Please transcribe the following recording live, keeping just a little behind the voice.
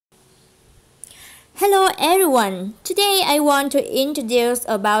Hello everyone! Today I want to introduce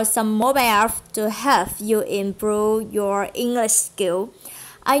about some mobile apps to help you improve your English skill.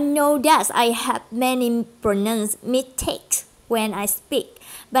 I know that I have many pronounce mistakes when I speak,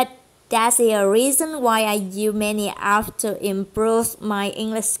 but that's a reason why I use many apps to improve my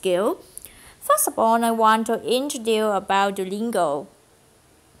English skill. First of all, I want to introduce about Duolingo.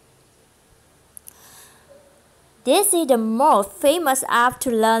 This is the most famous app to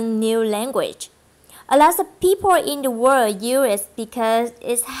learn new language. A lot of people in the world use it because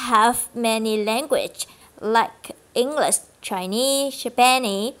it has many languages like English, Chinese,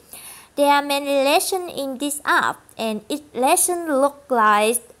 Japanese. There are many lessons in this app and each lesson looks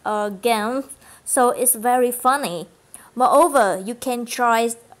like a game, so it's very funny. Moreover, you can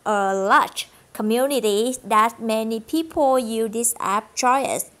join a large community that many people use this app try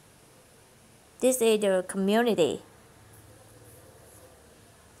it. This is the community.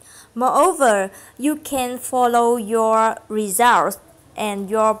 Moreover, you can follow your results and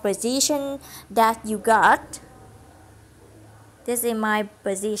your position that you got. This is my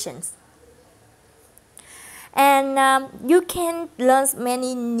positions. And you can learn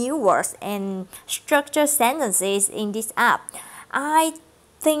many new words and structured sentences in this app. I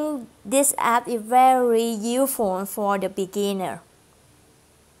think this app is very useful for the beginner.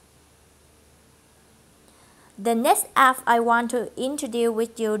 The next app I want to introduce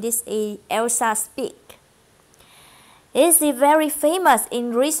with you this is Elsa Speak. It is very famous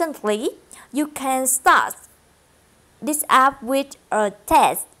in recently. You can start this app with a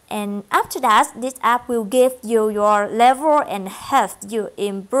test, and after that this app will give you your level and help you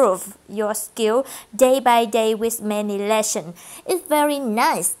improve your skill day by day with many lessons. It's very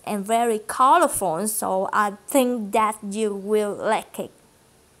nice and very colorful, so I think that you will like it.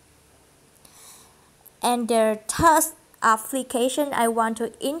 And the third application I want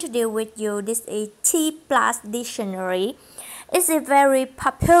to introduce with you, this is TFlat Dictionary. It's very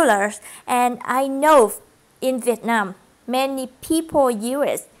popular, and I know in Vietnam many people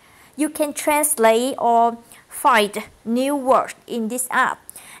use it. You can translate or find new words in this app,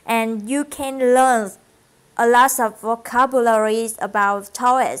 and you can learn a lot of vocabularies about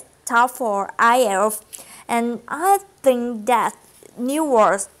TOEIC, TOEFL, IELTS, and I think that new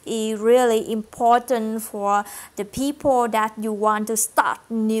words is really important for the people that you want to start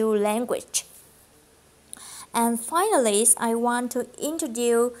new language. And finally, I want to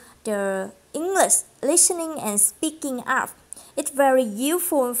introduce the English listening and speaking app. It's very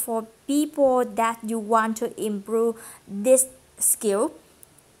useful for people that you want to improve this skill.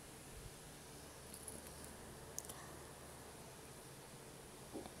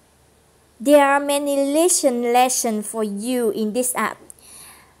 There are many lessons for you in this app.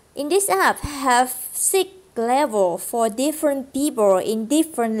 In this app, have 6 levels for different people in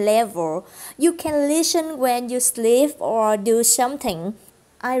different levels. You can listen when you sleep or do something.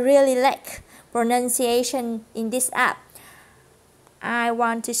 I really like pronunciation in this app. I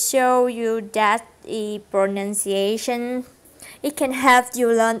want to show you that pronunciation. It can help you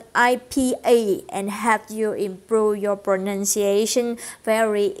learn IPA and help you improve your pronunciation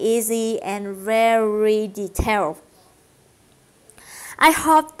very easy and very detailed. I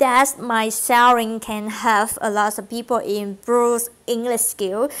hope that my sharing can help a lot of people improve English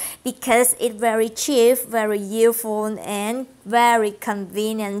skill because it's very cheap, very useful, and very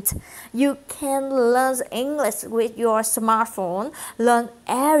convenient. You can learn English with your smartphone, learn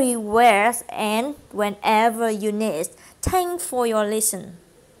everywhere and whenever you need. Thanks for your listen.